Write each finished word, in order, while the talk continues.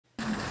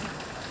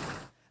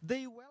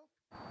They will.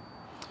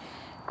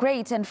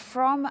 Great, and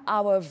from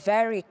our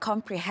very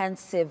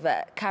comprehensive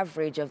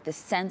coverage of the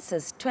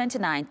census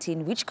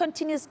 2019, which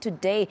continues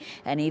today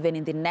and even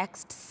in the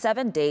next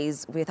 7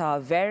 days with our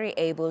very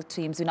able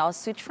teams, we now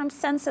switch from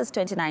census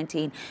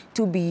 2019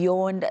 to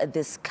beyond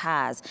the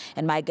scars.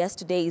 And my guest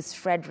today is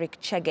Frederick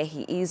Chege.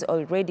 He is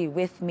already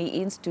with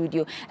me in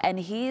studio, and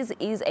his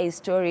is a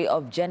story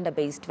of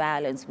gender-based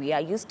violence. We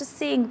are used to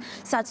seeing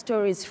such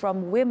stories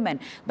from women,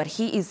 but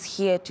he is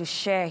here to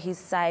share his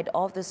side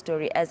of the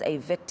story as a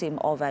victim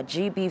of a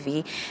GBV.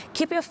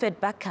 Keep your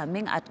feedback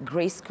coming at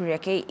Grace Kuria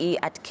KE,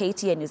 at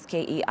KTN News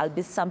KE. I'll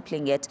be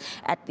sampling it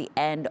at the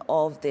end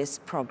of this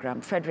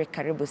program. Frederick,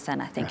 karibu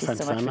sana. Thank you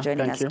so much for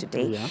joining us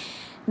today. Yeah.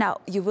 Now,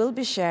 you will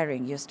be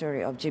sharing your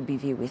story of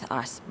GBV with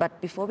us,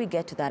 but before we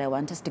get to that, I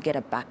want us to get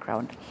a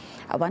background.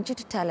 I want you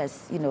to tell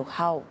us,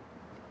 how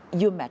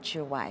you met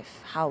your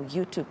wife, how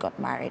you two got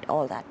married,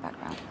 all that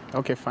background.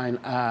 Okay, fine.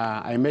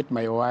 I met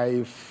my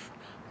wife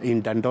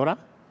in Dandora,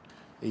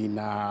 in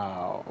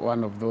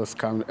one of those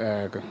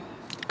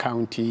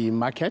county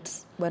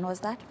markets. When was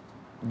that?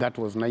 That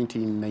was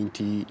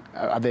 1990,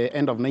 at the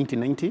end of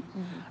 1990.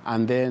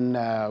 And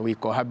then we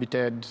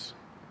cohabited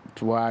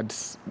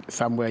towards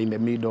somewhere in the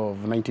middle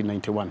of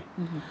 1991.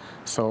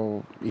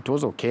 So it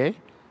was okay.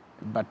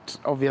 But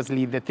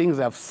obviously the things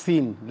I've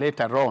seen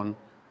later on,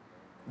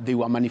 they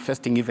were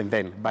manifesting even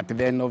then. But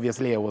then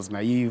obviously I was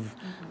naive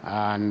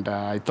and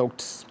I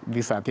thought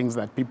these are things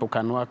that people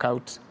can work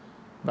out.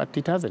 But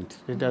it hasn't.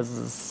 It has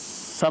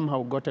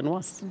somehow gotten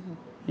worse.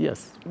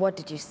 Yes. What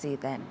did you see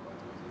then?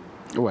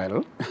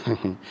 Well,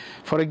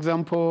 for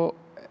example,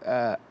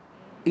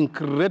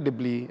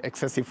 incredibly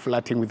excessive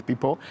flirting with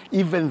people,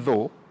 even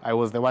though I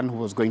was the one who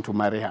was going to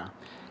marry her.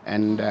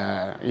 And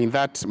in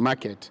that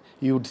market,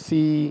 you would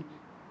see,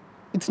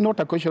 it's not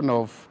a question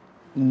of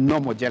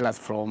normal jealous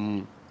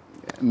from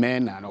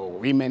men or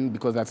women,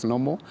 because that's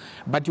normal,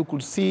 but you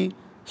could see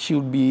she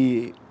would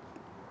be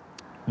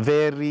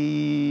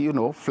very,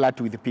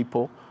 flirt with the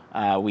people,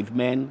 with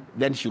men,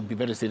 then she would be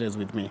very serious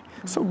with me.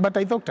 So, but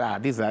I thought,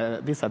 these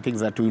are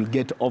things that we'll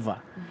get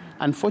over.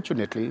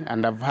 Unfortunately,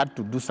 and I've had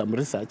to do some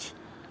research,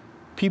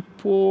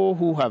 people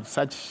who have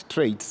such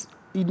traits,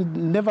 it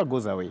never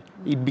goes away.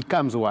 It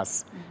becomes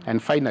worse.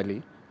 And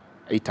finally,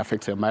 it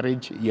affects your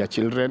marriage, your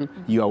children,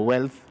 your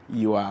wealth,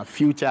 your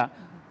future.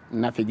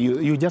 Nothing.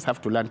 You just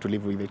have to learn to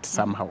live with it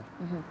somehow.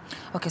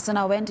 Okay, so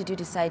now when did you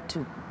decide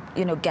to,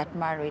 get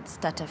married,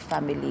 start a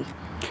family?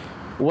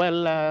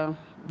 Well,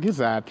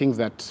 these are things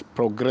that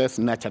progress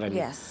naturally.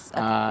 Yes.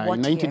 In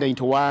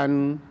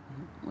 1991,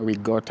 we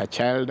got a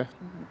child.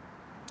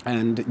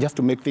 And just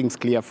to make things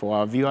clear for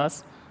our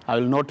viewers, I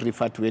will not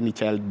refer to any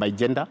child by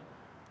gender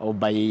or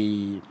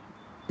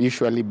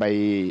usually by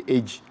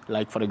age,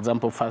 like for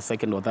example, first,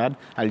 second, or third.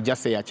 I'll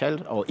just say a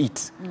child or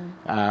it,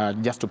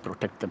 just to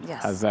protect them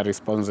as a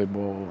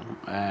responsible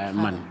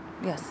man.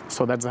 Yes.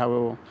 So that's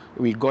how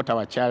we got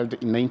our child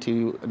in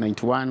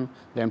 1991,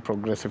 then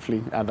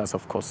progressively others,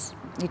 of course.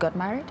 You got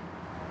married?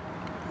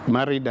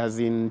 Married as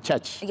in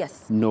church?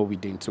 Yes. No, we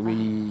didn't.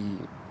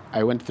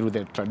 I went through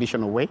the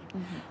traditional way,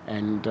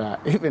 and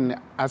even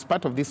as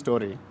part of this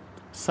story,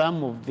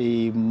 some of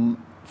the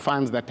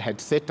funds that had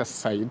set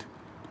aside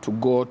to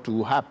go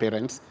to her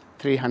parents,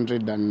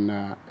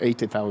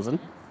 380,000,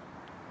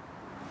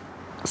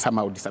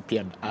 somehow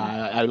disappeared.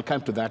 I will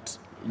come to that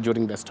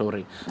during the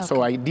story. Okay.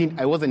 So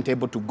I wasn't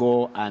able to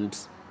go and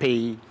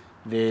pay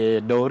the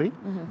dowry,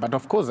 but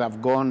of course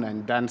I've gone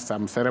and done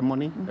some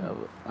ceremony,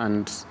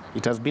 and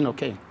it has been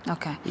okay.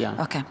 Okay.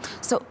 Yeah. Okay.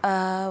 So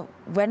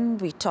when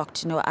we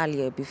talked,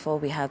 earlier before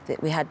we had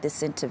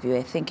this interview,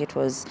 I think it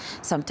was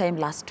sometime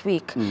last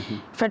week.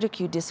 Frederick,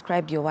 you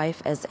described your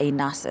wife as a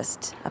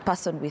narcissist, a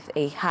person with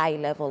a high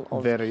level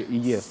of covert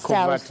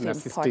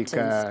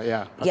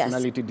narcissistic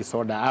personality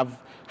disorder. I've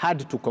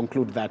had to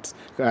conclude that,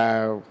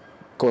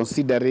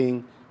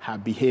 considering her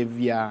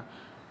behavior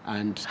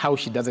and how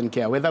she doesn't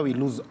care whether we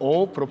lose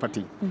all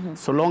property,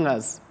 so long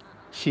as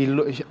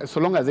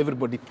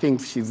everybody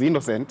thinks she's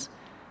innocent,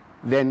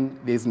 then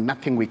there's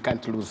nothing we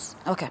can't lose.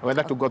 Okay.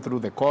 Whether to go through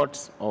the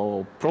courts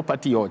or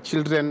property or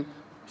children,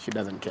 she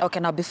doesn't care. Okay,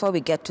 now before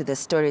we get to the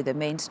story, the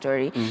main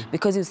story,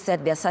 because you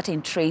said there are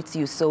certain traits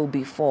you saw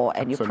before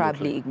and you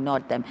probably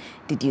ignored them.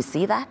 Did you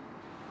see that?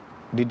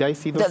 Did I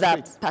see those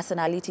traits? That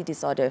personality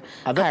disorder.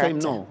 At that time,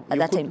 no.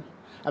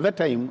 At that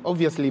time,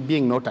 obviously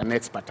being not an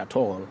expert at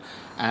all,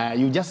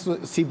 you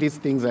just see these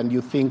things and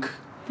you think,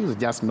 this is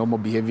just normal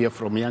behavior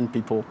from young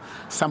people.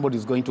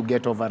 Somebody's going to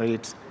get over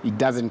it. It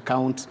doesn't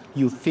count.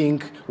 You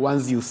think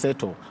once you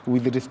settle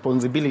with the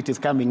responsibilities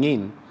coming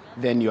in,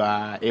 then you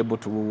are able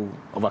to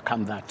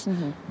overcome that.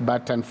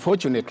 But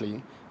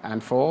unfortunately,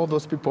 and for all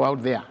those people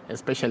out there,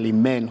 especially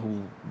men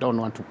who don't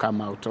want to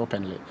come out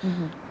openly,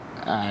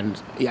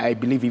 and I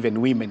believe even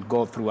women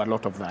go through a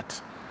lot of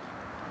that.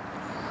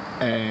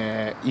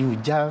 You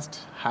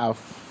just have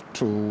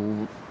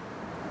to,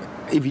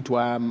 if it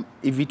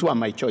were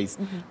my choice,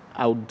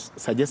 I would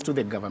suggest to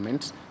the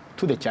government,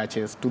 to the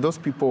churches, to those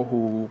people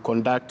who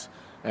conduct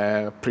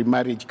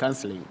pre-marriage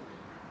counseling,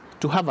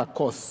 to have a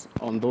course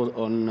on those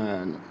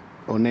on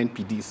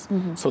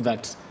NPDs so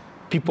that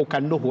people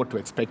can know what to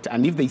expect.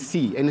 And if they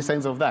see any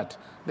signs of that,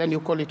 then you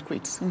call it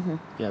quits.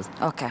 Yes.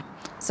 Okay.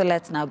 So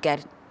let's now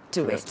get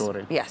to The it.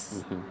 story.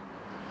 Yes.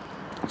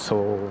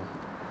 So,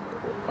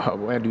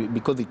 where do we,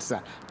 because it's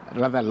a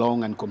rather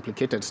long and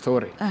complicated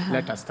story,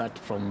 let us start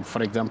from,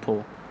 for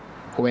example,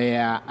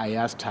 where I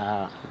asked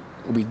her,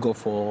 we go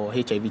for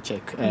HIV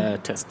check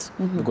test,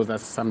 because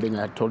that's something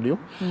I told you.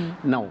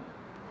 Now,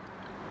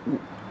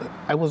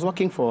 I was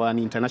working for an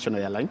international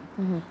airline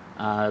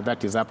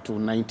that is up to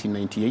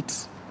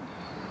 1998.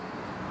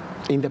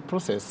 In the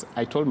process,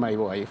 I told my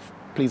wife,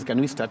 please,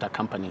 can we start a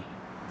company?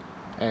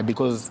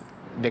 Because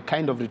the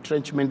kind of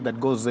retrenchment that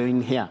goes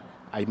in here,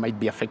 I might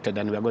be affected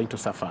and we are going to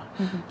suffer.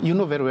 You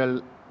know very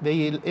well,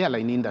 the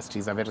airline industry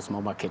is a very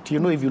small market. You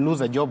know, if you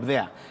lose a job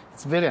there,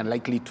 it's very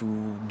unlikely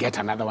to get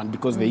another one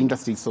because the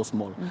industry is so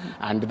small.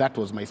 And that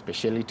was my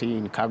specialty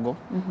in cargo.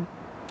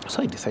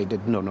 So I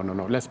decided, no,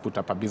 let's put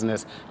up a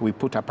business. We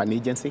put up an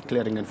agency,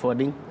 clearing and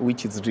forwarding,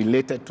 which is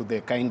related to the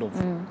kind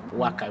of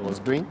work I was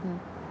doing.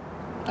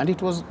 And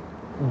it was,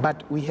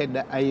 but we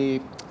had,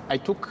 I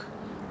took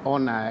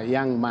on a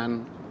young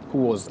man who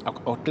was,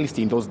 at least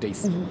in those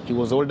days, he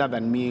was older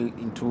than me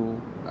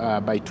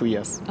by 2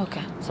 years.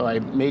 Okay. So I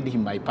made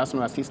him my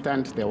personal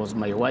assistant. There was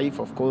my wife,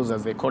 of course,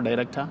 as the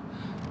co-director.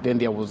 Then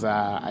there was,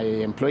 I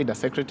employed a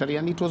secretary,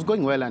 and it was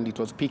going well, and it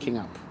was picking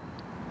up.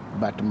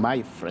 But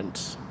my friend,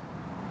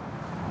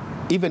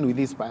 even with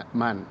this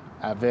man,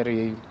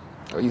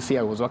 you see,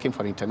 I was working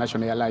for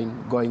international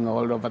airline, going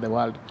all over the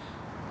world.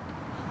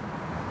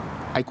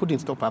 I couldn't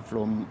stop her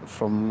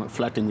from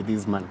flirting with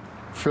this man,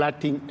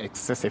 flirting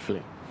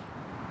excessively.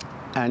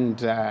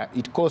 And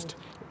it cost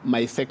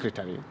my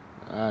secretary,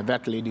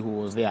 that lady who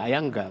was there, a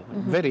young girl,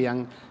 very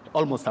young,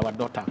 almost our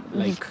daughter,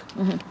 like.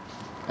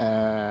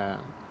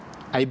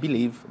 I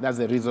believe that's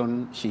the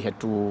reason she had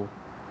to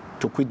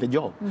quit the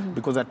job.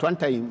 Because at one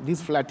time,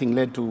 this flirting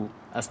led to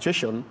a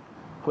situation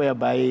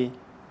whereby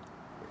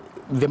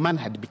the man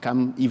had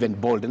become even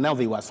bold. Now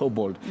they were so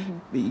bold.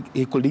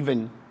 He could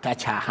even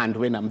touch her hand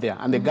when I'm there.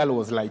 And the girl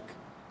was like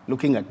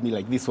looking at me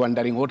like this,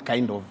 wondering what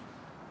kind of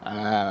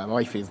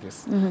wife is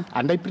this?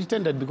 And I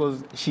pretended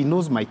because she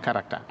knows my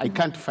character. I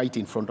can't fight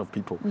in front of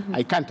people.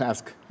 I can't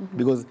ask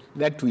because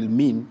that will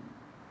mean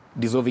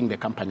dissolving the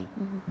company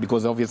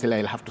because obviously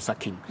I'll have to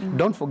sack him.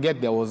 Don't forget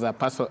there was a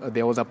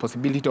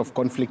possibility of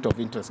conflict of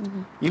interest.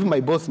 If my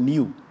boss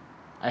knew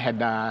I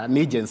had an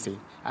agency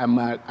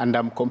and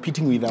I'm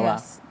competing with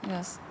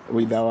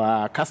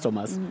our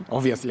customers,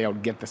 obviously I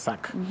would get the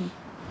sack.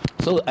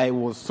 So I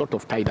was sort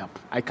of tied up.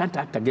 I can't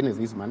act against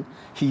this man.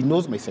 He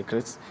knows my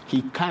secrets.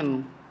 He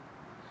can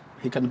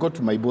go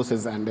to my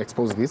bosses and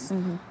expose this.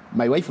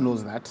 My wife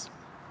knows that.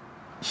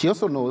 She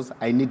also knows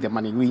I need the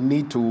money. We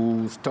need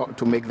to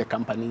make the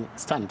company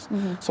stand.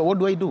 So what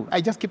do? I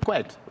just keep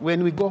quiet.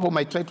 When we go home,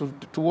 I try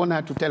to warn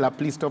her, to tell her,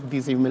 please stop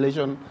this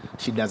humiliation.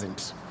 She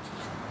doesn't.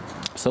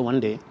 So one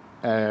day,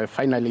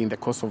 finally in the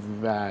course of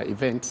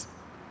events,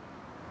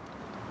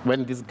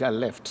 when this girl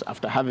left,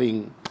 after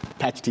having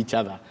touched each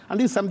other, and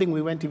this is something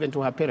we went even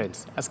to her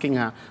parents, asking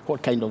her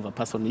what kind of a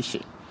person is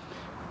she.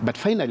 But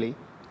finally,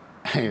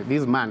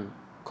 this man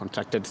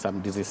contracted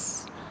some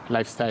disease,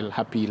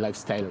 happy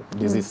lifestyle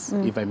disease,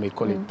 if I may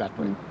call it that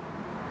way.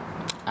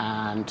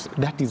 And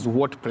that is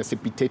what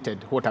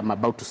precipitated what I'm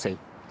about to say.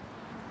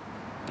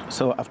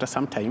 So after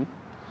some time,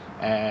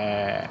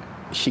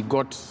 she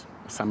got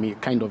some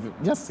kind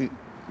of, just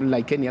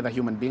like any other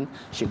human being,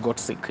 she got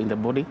sick in the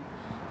body,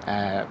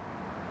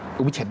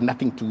 which had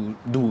nothing to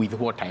do with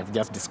what I have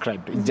just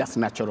described. It's just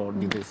natural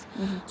disease.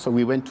 So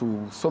we went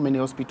to so many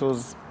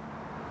hospitals,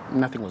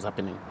 nothing was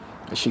happening.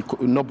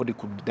 Nobody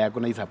could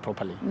diagnose her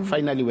properly.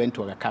 Finally went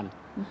to Aga,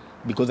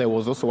 because I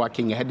was also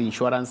working, I had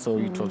insurance, so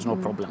it was no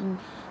problem.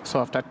 So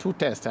after 2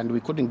 tests and we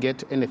couldn't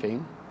get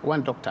anything,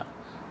 one doctor,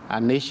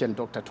 an Asian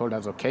doctor, told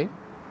us, okay,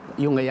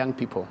 young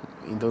people,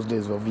 in those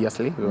days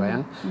obviously we were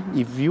young,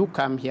 if you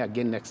come here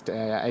again next,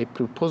 I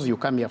propose you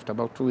come here after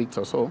about 2 weeks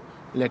or so,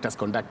 let us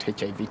conduct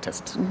HIV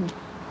test.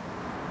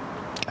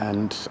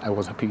 And I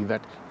was happy with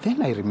that.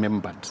 Then I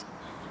remembered,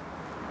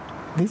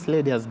 this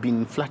lady has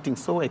been flirting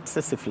so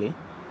excessively.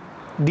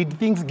 Did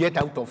things get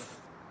out of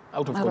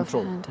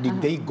control?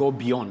 Did they go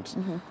beyond?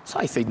 So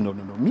I said, no,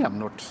 me, I'm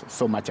not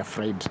so much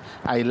afraid.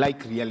 I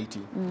like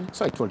reality.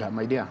 So I told her,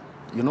 my dear,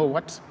 you know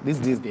what? These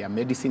days they are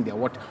medicine, they are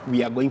what?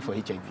 We are going for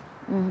HIV.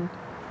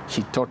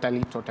 She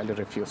totally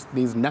refused.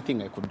 There's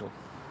nothing I could do.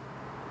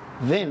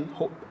 Then,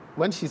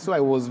 when she saw I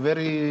was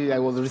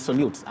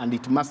resolute and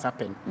it must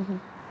happen,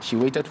 she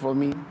waited for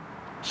me.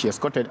 She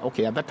escorted,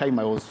 okay, at that time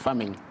I was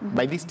farming.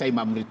 By this time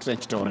I'm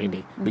retrenched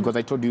already, because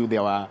I told you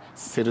there were a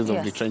series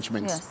of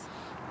retrenchments.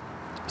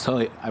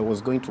 So I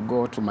was going to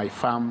go to my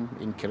farm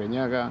in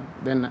Kirinyaga.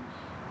 Then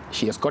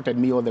she escorted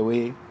me all the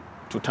way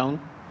to town,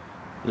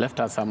 left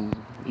her some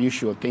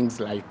usual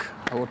things like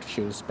what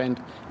she'll spend.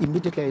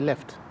 Immediately I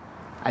left.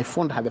 I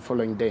phoned her the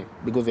following day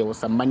because there was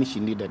some money she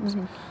needed.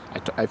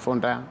 I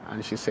phoned her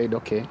and she said,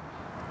 okay,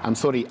 I'm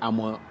sorry, I'm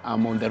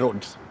on the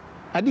road.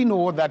 I didn't know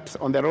what that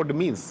on the road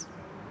means.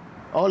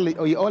 All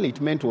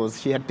it meant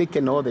was she had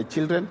taken all the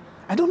children.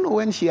 I don't know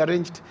when she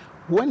arranged,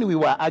 when we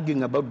were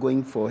arguing about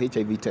going for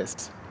HIV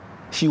tests,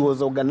 she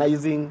was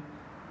organizing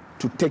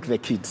to take the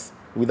kids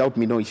without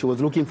me knowing. She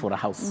was looking for a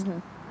house.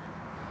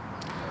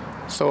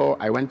 So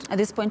I went. At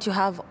this point, you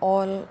have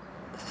all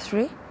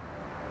three?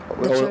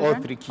 All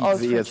three kids, all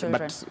three yes,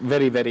 children. but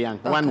very, very young.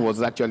 Okay. One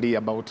was actually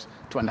about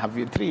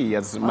 2.5, 3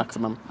 years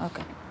maximum.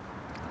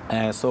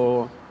 Okay.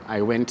 So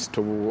I went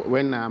to,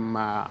 when I'm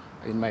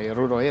in my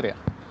rural area,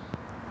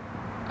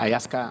 I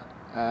asked her,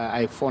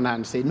 I phoned her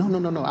and said,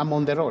 no, I'm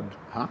on the road.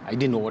 Huh? I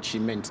didn't know what she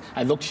meant.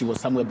 I thought she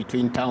was somewhere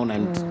between town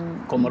and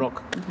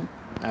Komarok.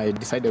 I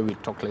decided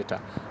we'd talk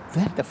later.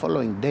 Then the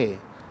following day,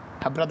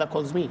 her brother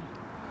calls me.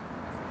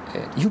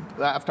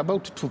 After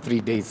about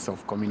 2-3 days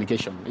of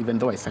communication, even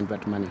though I sent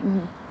that money,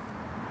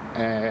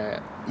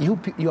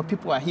 your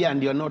people are here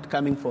and you're not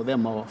coming for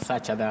them or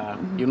such other,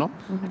 you know?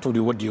 I told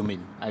you, what do you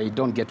mean? I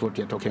don't get what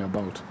you're talking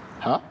about.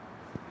 Huh?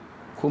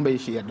 Kumbe,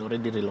 she had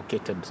already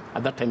relocated.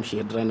 At that time, she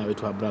had run away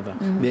to her brother.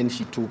 Then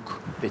she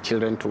took the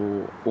children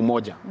to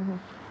Umoja.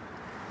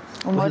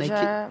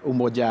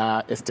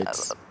 Umoja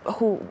Estates.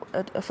 Who,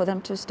 for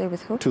them to stay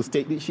with who? To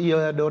stay, she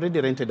had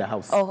already rented a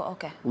house. Oh,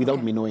 okay.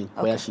 Without me knowing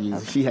where she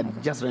is. She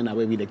had just run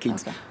away with the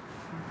kids,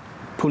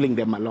 pulling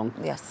them along.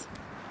 Yes.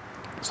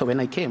 So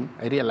when I came,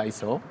 I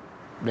realized, oh,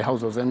 the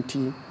house was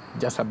empty,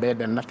 just a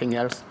bed and nothing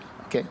else.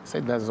 Okay,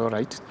 said that's all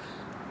right.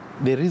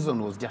 The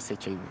reason was just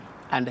HIV.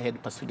 And I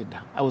had persuaded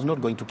her. I was not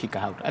going to kick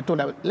her out. I told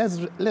her,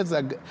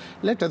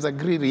 let us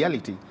agree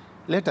reality.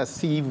 Let us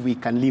see if we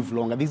can live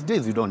longer. These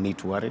days, you don't need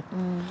to worry.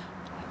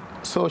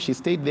 So she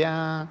stayed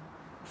there.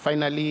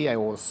 Finally, I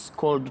was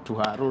called to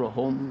her rural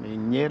home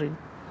in Nyeri.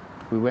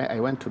 I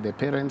went to the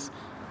parents.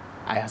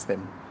 I asked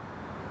them,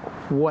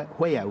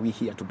 why are we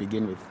here to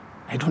begin with?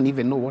 I don't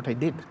even know what I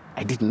did.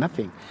 I did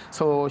nothing.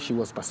 So she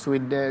was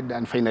persuaded,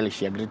 and finally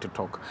she agreed to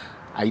talk.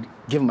 I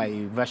gave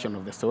my version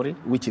of the story,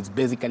 which is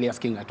basically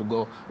asking her to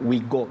go.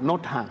 We go,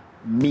 not her,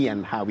 me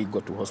and her, we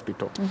go to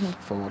hospital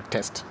for a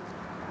test.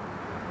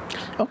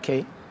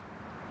 Okay.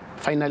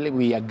 Finally,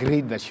 we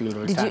agreed that she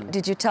will return.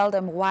 Did you tell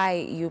them why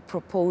you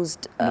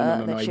proposed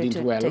no, she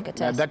to take a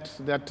test?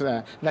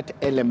 That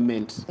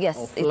element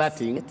of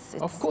flirting,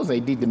 of course I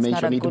did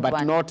mention it,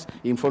 but not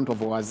in front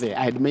of Oaze.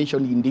 I had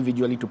mentioned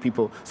individually to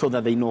people so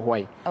that they know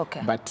why.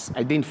 Okay. But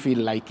I didn't feel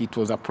like it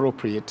was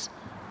appropriate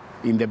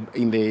in that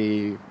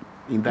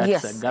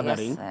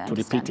gathering to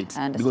repeat it,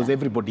 because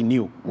everybody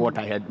knew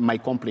what my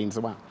complaints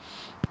were.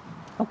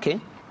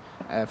 Okay.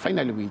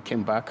 Finally, we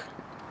came back.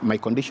 My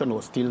condition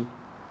was still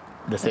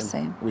the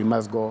same. We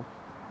must go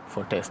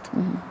for a test.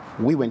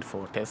 We went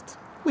for a test.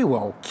 We were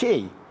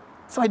okay.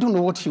 So I don't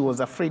know what she was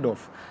afraid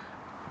of.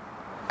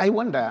 I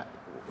wonder,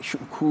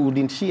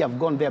 couldn't she have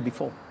gone there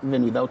before,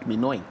 even without me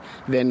knowing?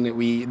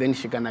 Then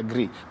she can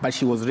agree. But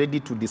she was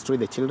ready to destroy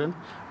the children.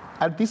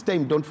 At this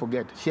time, don't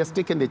forget, she has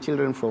taken the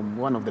children from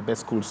one of the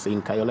best schools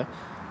in Kayole,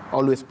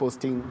 always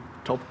posting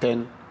top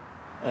 10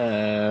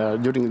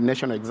 during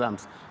national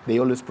exams. They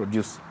always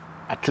produce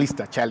at least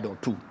a child or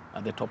two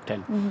at the top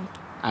 10.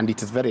 And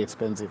it is very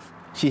expensive.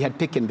 She had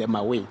taken them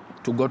away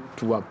to go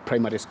to a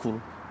primary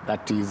school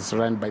that is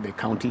run by the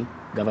county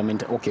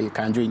government. Okay,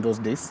 Kanjo in those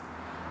days.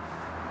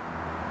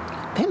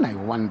 Then I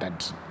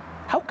wondered,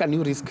 how can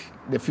you risk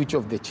the future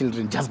of the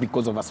children just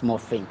because of a small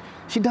thing?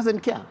 She doesn't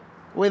care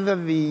whether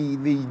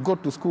they go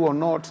to school or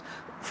not.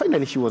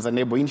 Finally, she was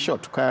unable, in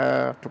short, to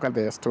cut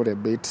the story a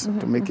bit,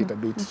 to make it a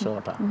bit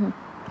shorter.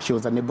 She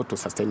was unable to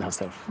sustain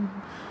herself.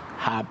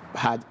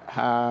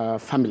 Her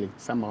family,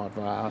 some of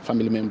her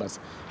family members,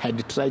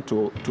 had tried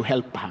to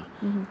help her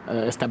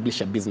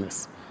establish a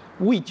business,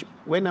 which,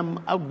 when I'm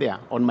out there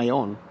on my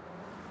own,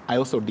 I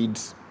also did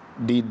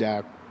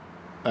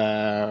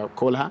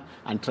call her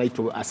and try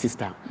to assist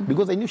her,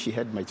 because I knew she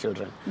had my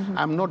children.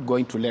 I'm not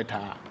going to let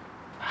her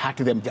hurt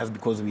them just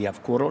because we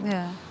have quarreled.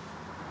 Yeah.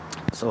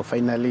 So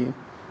finally,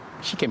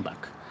 she came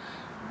back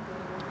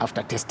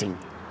after testing.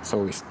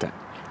 So we started.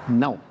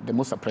 Now, the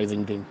most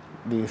surprising thing,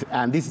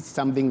 and this is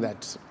something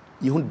that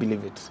you won't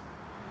believe it.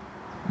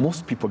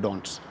 Most people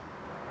don't.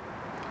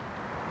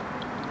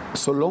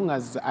 So long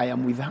as I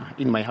am with her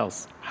in my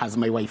house as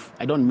my wife,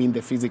 I don't mean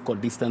the physical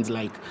distance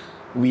like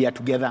we are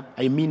together.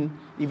 I mean,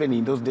 even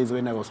in those days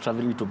when I was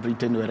traveling to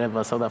Britain,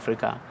 wherever, South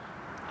Africa,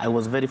 I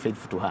was very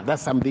faithful to her.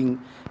 That's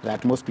something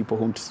that most people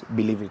won't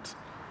believe it.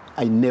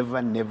 I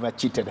never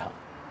cheated her.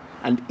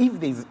 And if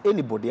there's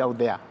anybody out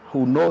there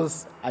who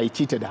knows I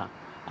cheated her,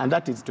 and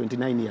that is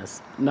 29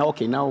 years. Now,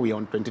 okay, now we're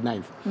on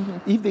 29th.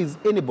 If there's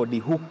anybody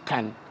who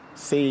can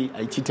say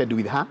I cheated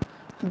with her,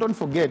 don't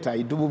forget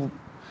I do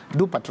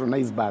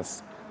patronize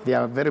bars. There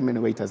are very many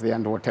waiters there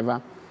and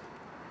whatever.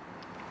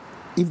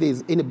 If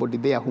there's anybody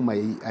there whom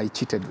I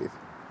cheated with,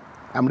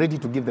 I'm ready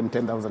to give them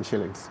 10,000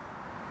 shillings.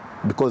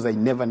 Because I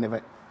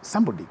never,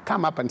 somebody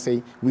come up and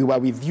say, we were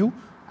with you,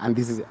 and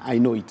this is, I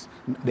know it.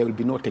 There will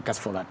be no takers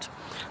for that.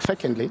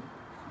 Secondly,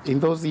 in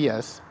those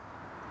years,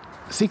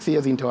 6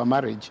 years into our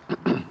marriage,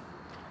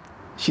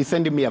 she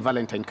sent me a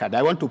Valentine card.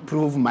 I want to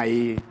prove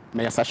my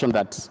assertion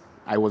that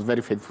I was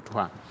very faithful to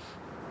her.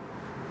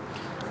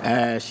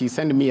 She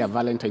sent me a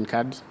Valentine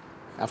card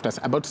after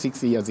about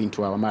 6 years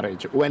into our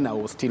marriage, when I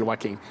was still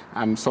working.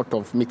 I'm sort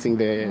of mixing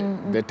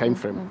the time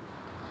frame.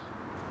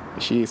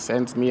 She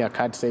sent me a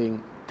card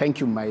saying, "Thank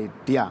you, my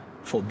dear,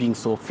 for being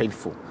so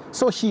faithful."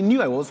 So she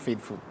knew I was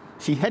faithful.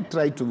 She had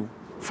tried to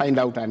find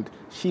out, and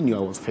she knew I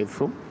was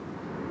faithful.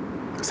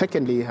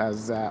 Secondly,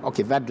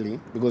 thirdly,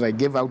 because I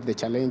gave out the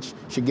challenge,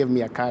 she gave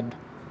me a card,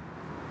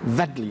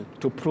 thirdly,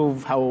 to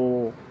prove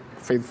how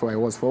faithful I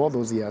was for all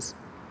those years.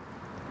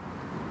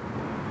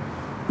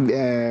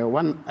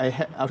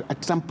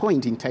 At some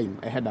point in time,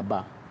 I had a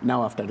bar.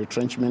 Now, after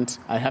retrenchment,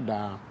 I had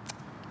a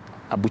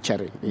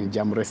butchery in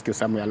Jam Rescue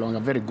somewhere along, a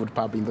very good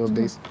pub in those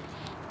days.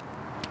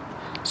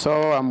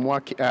 So I'm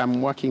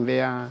working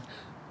there.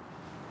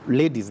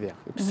 Ladies there,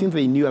 since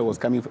they knew I was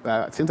coming,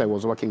 since I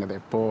was working at the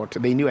port,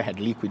 they knew I had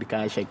liquid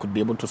cash I could be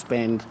able to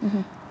spend.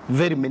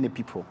 Very many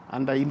people.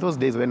 And in those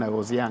days when I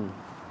was young,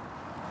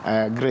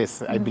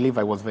 Grace, I believe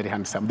I was very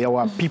handsome. There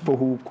were people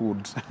who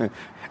could,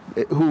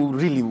 who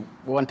really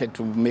wanted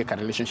to make a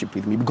relationship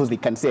with me because they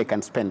can say I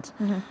can spend.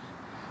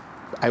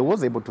 I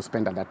was able to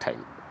spend at that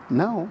time.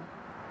 Now,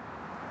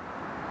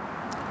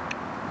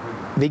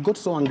 they got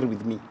so angry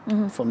with me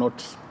for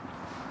not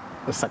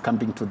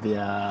succumbing to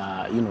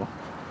their,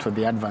 to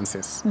the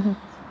advances.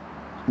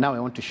 Now I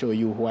want to show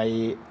you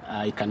why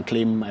I can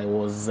claim I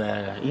was,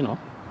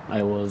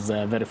 I was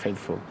very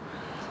faithful.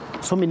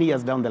 So many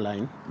years down the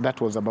line, that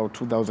was about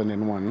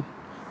 2001,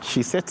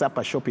 she sets up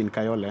a shop in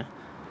Kayole.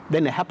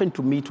 Then I happened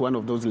to meet one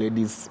of those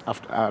ladies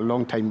after a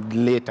long time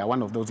later,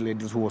 one of those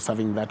ladies who was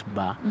serving that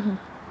bar.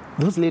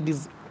 Those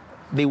ladies,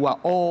 they were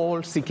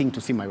all seeking to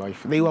see my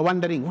wife. They were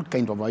wondering, what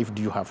kind of wife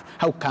do you have?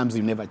 How comes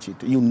you never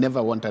cheat? You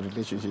never want a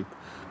relationship.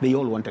 They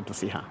all wanted to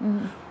see her.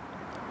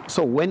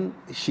 So when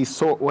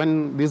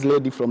this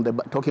lady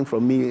talking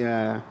from me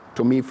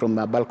to me from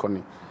the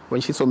balcony, when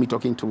she saw me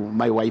talking to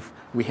my wife,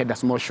 we had a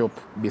small shop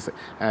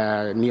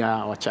near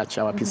our church,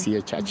 our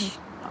PCA church,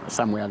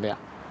 somewhere there.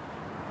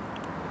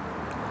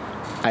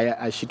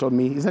 She told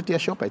me, "Is that your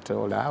shop?" I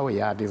told her, "Oh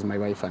yeah, this is my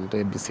wife and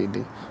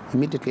ABCD."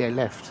 Immediately I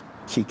left.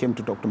 She came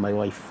to talk to my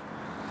wife.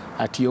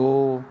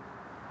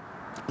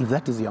 If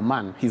that is your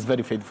man, he's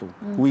very faithful.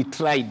 We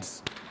tried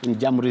in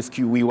Jam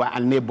Rescue, we were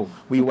unable.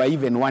 We were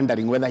even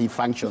wondering whether he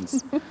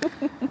functions.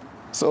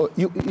 So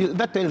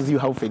that tells you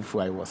how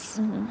faithful I was.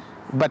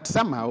 But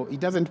somehow it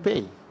doesn't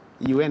pay.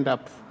 You end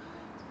up,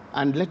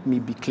 and let me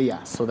be clear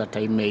so that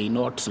I may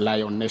not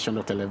lie on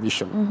national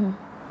television.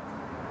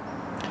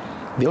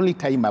 The only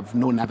time I've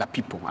known other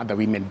people, other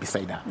women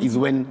beside her, is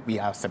when we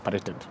are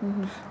separated.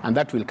 And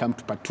that will come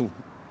to part 2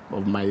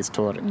 of my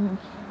story.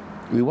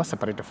 We were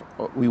separated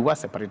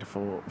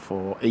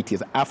for 8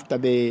 years. After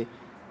the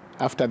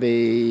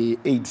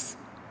AIDS,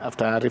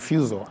 after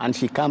refusal, and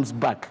she comes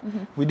back,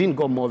 we didn't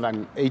go more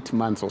than 8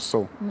 months or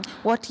so.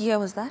 What year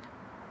was that?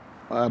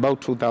 About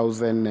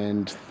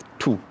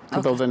 2002,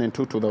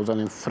 2002,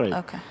 2003.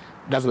 Okay.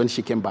 That's when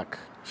she came back.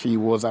 She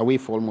was away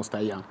for almost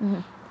a year.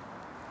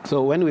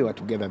 So when we were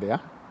together there,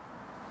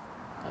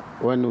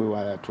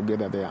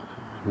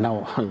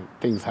 now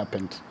things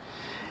happened.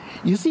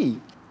 You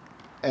see,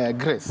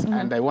 Grace,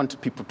 and I want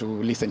people to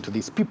listen to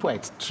this. People are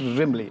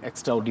extremely,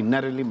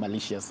 extraordinarily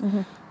malicious.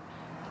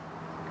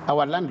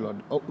 Our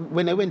landlord,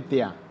 when I went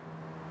there,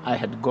 I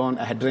had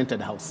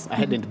rented a house. I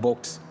hadn't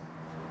bought.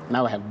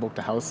 Now I have bought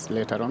a house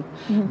later on.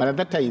 But at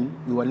that time,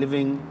 we were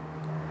living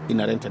in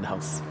a rented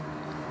house.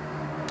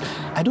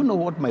 I don't know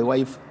what my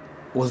wife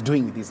was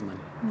doing with this man.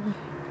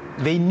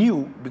 They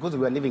knew, because we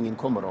were living in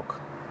Komorok,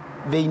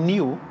 they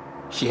knew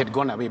she had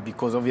gone away,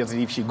 because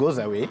obviously if she goes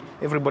away,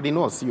 everybody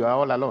knows you are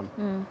all alone.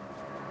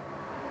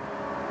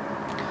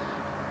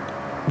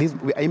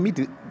 I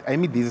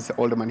meet this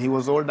older man. He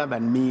was older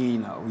than me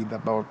now, with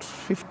about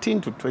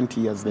 15 to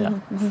 20 years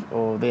there,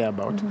 or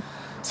thereabout.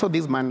 So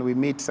this man, we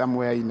meet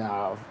somewhere in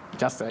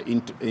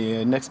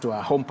next to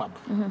a home pub,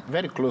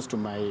 very close to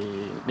my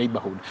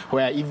neighborhood,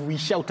 where if we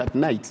shout at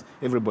night,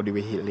 everybody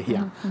will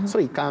hear. So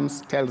he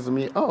comes, tells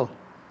me, "Oh,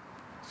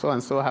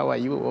 so-and-so, how are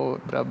you?" Oh,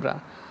 blah, blah.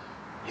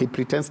 He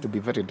pretends to be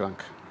very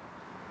drunk.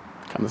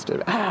 Comes to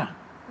me,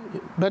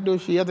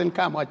 but she hasn't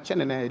come.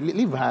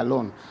 Leave her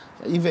alone.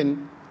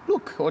 Even,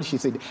 look what she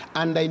said.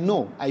 And I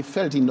know, I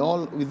felt in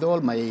all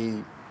my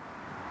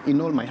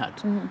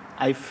heart,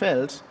 I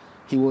felt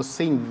he was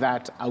saying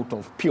that out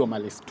of pure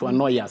malice, to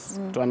annoy us,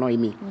 to annoy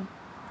me.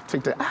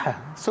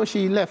 So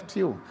she left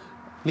you.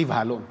 Leave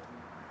her alone.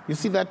 You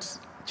see that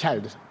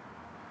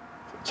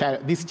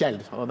this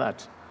child, or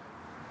that?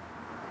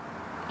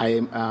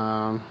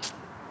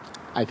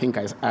 I think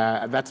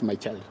that's my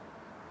child.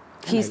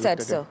 He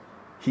said so.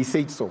 He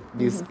said so,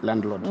 this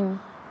landlord.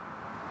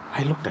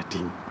 I looked at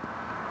him.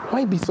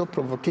 Why be so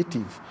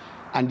provocative?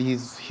 And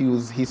he's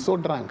so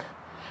drunk.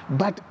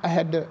 But I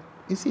had,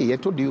 you see, I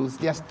told you,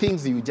 there's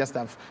things you just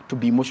have to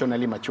be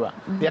emotionally mature.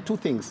 There are 2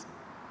 things.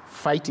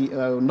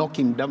 Knock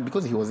him down,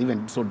 because he was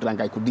even so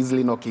drunk, I could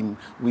easily knock him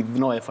with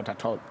no effort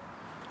at all.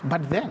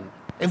 But then,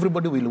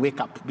 everybody will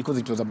wake up, because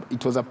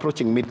it was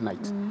approaching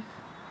midnight.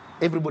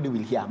 Everybody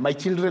will hear. My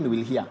children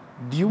will hear.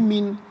 Do you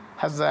mean,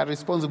 as a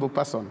responsible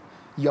person,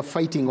 you're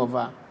fighting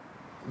over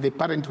the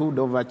parenthood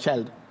of a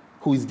child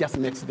who is just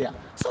next there.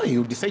 So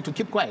you decide to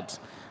keep quiet.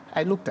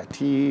 I looked at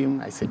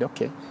him, I said,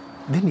 okay.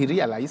 Then he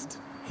realized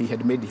he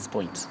had made his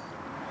point.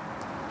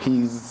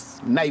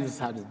 His knives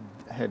had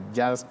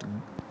just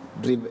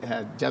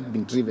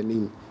been driven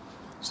in.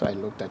 So I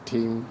looked at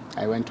him,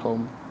 I went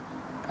home,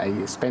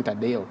 I spent a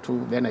day or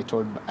two, then I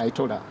told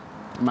her,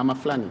 Mama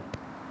Flani,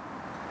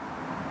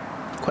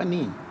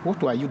 Kwani,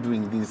 what were you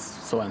doing this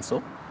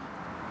so-and-so?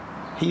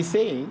 He's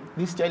saying,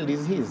 this child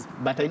is his,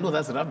 but I know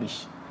that's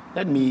rubbish.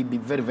 Let me be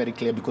very, very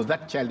clear, because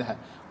that child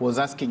was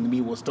asking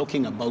me, was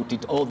talking about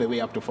it all the way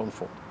up to Form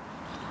 4.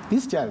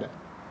 This child,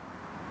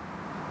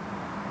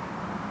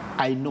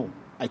 I know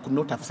I could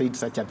not have said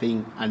such a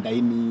thing under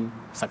any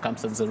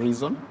circumstance or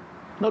reason,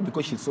 not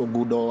because she's so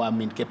good or I'm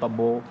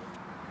incapable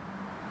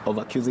of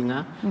accusing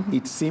her.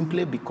 It's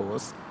simply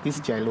because this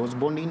child was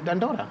born in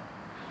Dandora.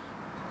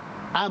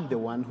 I'm the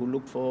one who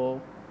looked for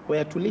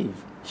where to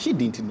live. She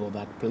didn't know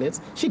that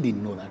place. She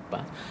didn't know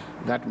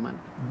that man.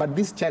 But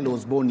this child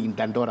was born in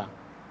Dandora.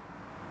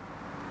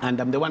 And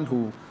I'm the one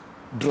who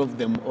drove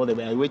them all the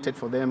way. I waited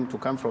for them to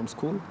come from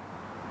school,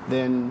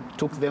 then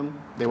took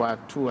them, they were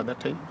 2 at that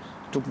time,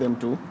 took them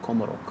to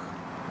Komorok.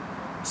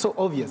 So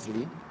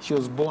obviously, she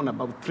was born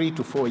about 3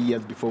 to 4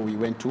 years before we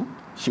went to.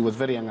 She was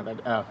very young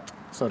at that,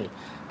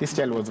 this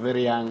child was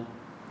very young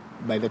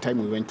by the time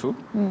we went to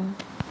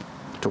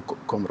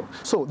Komorok.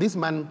 So this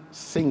man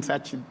saying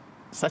such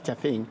a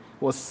thing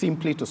was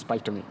simply to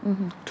spite me,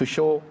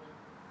 to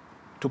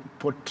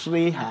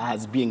portray her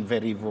as being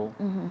very evil,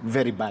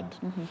 very bad.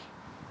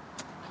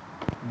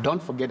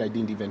 Don't forget I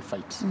didn't even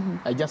fight.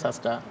 I just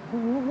asked her,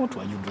 what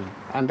were you doing?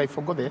 And I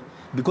forgot there,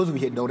 because we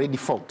had already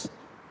fought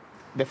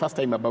the first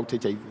time about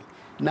HIV.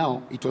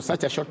 Now, it was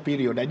such a short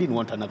period, I didn't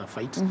want another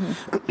fight.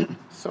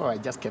 So I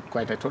just kept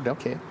quiet. I told her,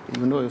 okay,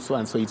 you know,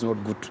 so-and-so is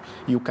not good.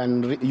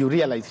 You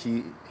realize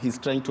he's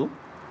trying to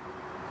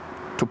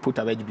put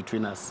a wedge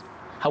between us.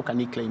 How can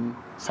he claim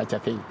such a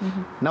thing?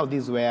 Now,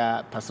 this is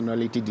where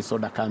personality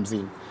disorder comes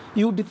in.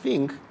 You would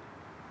think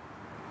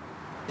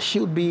she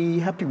would be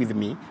happy with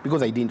me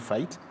because I didn't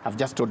fight. I've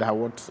just told her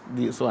what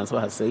the so-and-so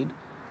has said.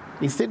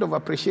 Instead of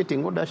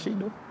appreciating, what does she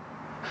do?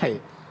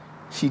 Hey,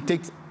 she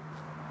takes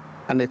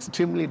an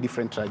extremely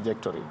different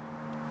trajectory.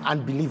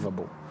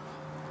 Unbelievable.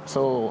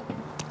 So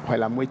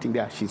while I'm waiting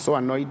there, she's so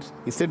annoyed.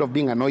 Instead of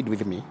being annoyed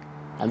with me,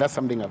 and that's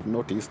something I've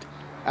noticed,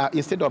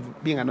 instead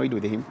of being annoyed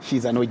with him,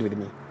 she's annoyed with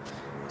me.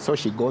 So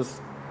she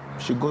goes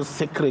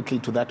secretly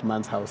to that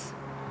man's house.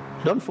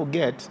 Don't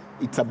forget,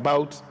 it's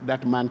about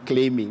that man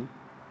claiming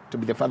to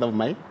be the father of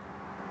my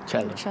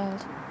child.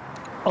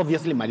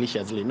 Obviously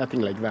maliciously,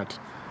 nothing like that.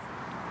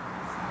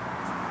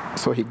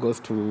 So she goes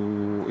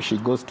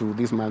to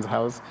this man's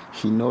house.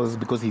 She knows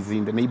because he's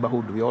in the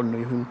neighborhood. We all know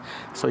him.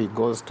 So he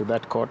goes to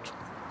that court.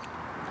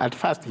 At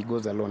first, he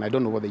goes alone. I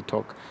don't know what they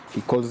talk. He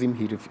calls him.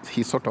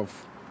 He sort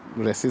of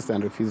resists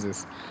and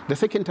refuses. The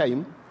second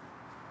time,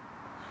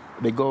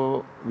 they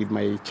go with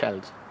my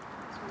child.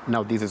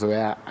 Now, this is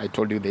where I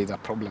told you there is a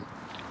problem.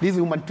 This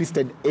woman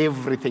twisted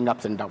everything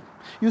up and down.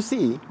 You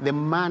see, the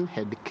man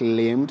had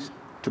claimed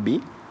to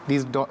be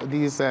this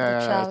child's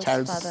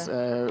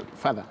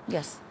father.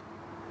 Yes.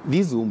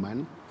 This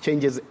woman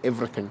changes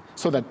everything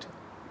so that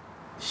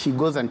she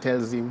goes and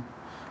tells him,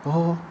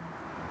 oh,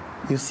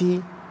 you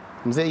see,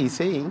 Mzee is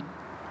saying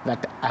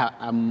that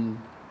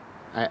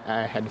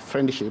I had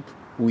friendship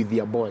with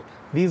your boy.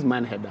 This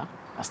man had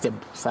a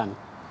stepson.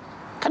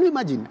 Can you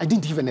imagine? I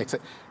didn't even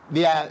accept.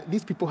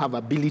 These people have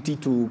ability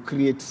to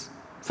create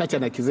such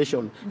an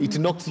accusation. It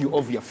knocks you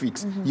off your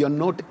feet. You're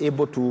not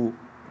able to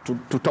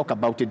talk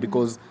about it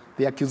because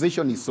the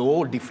accusation is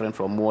so different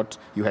from what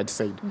you had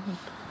said.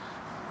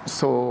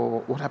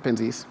 So what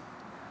happens is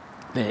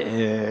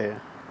they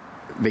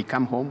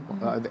come home.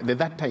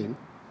 That time,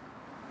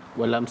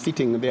 while I'm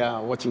sitting there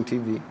watching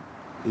TV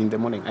in the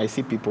morning, I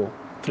see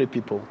 3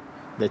 people,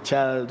 the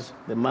child,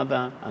 the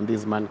mother, and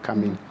this man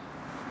coming.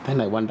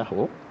 Then I wonder,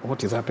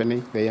 what is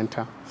happening? They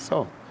enter.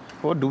 So,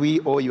 what do we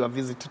owe your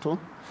visit to?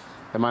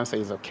 The man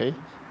says, okay.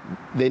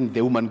 Then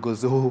the woman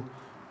goes, oh,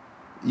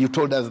 you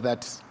told us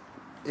that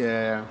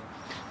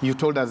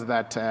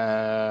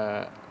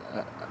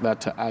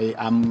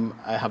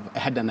I have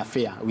had an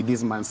affair with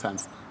this man's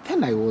sons.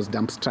 Then I was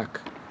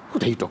dumbstruck.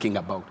 What are you talking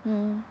about?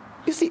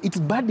 You see, it's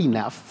bad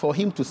enough for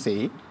him to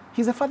say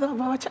he's the father of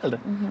our child.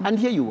 And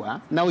here you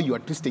are, now you are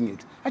twisting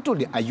it. I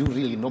told you, are you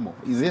really normal?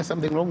 Is there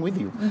something wrong with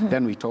you?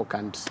 Then we talk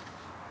and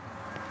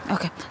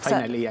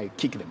finally I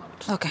kick them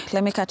out. Okay,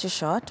 let me cut you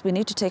short. We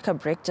need to take a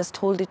break. Just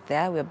hold it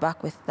there. We're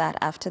back with that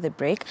after the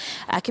break.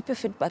 Keep your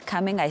feedback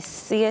coming. I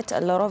see it,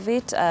 a lot of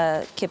it.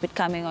 Keep it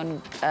coming on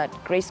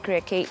Grace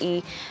Career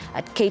KE,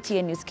 at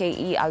KTN News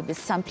KE. I'll be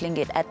sampling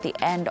it at the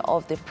end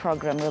of the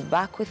program. We're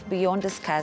back with Beyond Discuss.